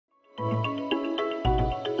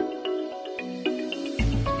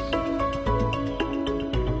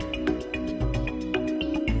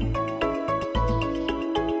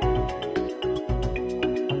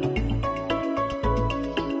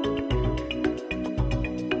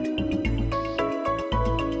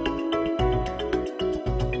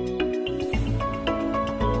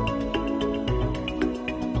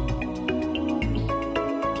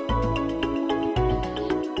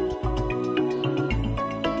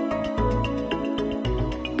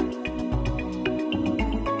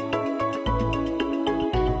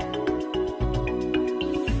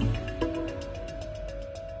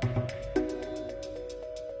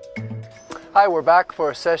Hi, we're back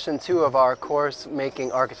for session 2 of our course,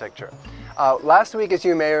 Making Architecture. Last week, as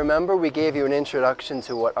you may remember, we gave you an introduction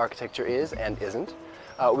to what architecture is and isn't.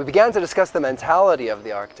 We began to discuss the mentality of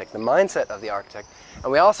the architect, the mindset of the architect,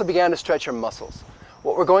 and we also began to stretch your muscles.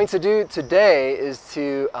 What we're going to do today is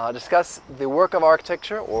to discuss the work of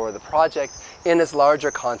architecture, or the project, in its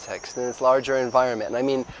larger context, in its larger environment. And I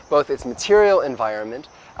mean both its material environment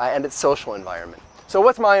and its social environment. So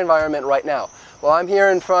what's my environment right now? Well, I'm here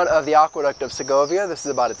in front of the Aqueduct of Segovia. This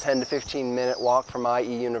is about a 10 to 15 minute walk from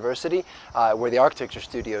IE University, where the architecture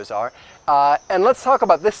studios are. And let's talk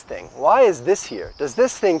about this thing. Why is this here? Does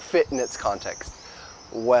this thing fit in its context?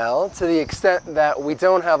 Well, to the extent that we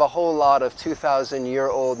don't have a whole lot of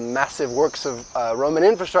 2,000-year-old massive works of Roman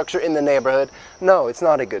infrastructure in the neighborhood, no, it's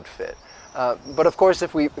not a good fit. But of course,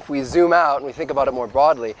 if we zoom out and we think about it more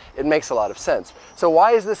broadly, it makes a lot of sense. So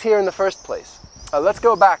why is this here in the first place? Let's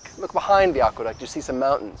go back, look behind the aqueduct, you see some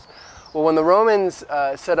mountains. Well, when the Romans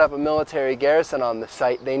set up a military garrison on the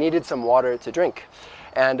site, they needed some water to drink.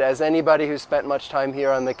 And as anybody who's spent much time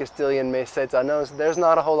here on the Castilian Meseta knows, there's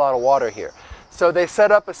not a whole lot of water here. So they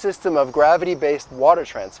set up a system of gravity-based water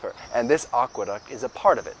transfer, and this aqueduct is a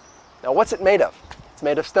part of it. Now, what's it made of? It's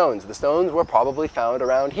made of stones. The stones were probably found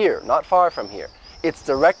around here, not far from here. It's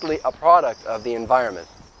directly a product of the environment.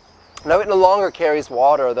 Now, it no longer carries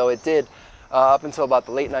water, although it did up until about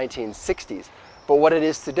the late 1960s. But what it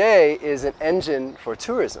is today is an engine for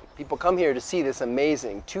tourism. People come here to see this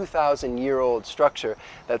amazing 2,000-year-old structure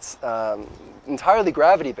that's entirely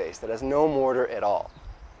gravity-based, that has no mortar at all.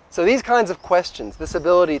 So these kinds of questions, this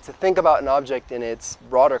ability to think about an object in its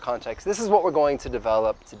broader context, this is what we're going to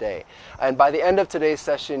develop today. And by the end of today's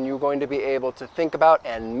session, you're going to be able to think about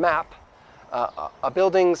and map a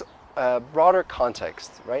building's broader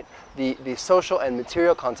context, right? The social and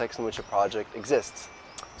material context in which a project exists.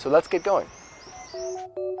 So let's get going.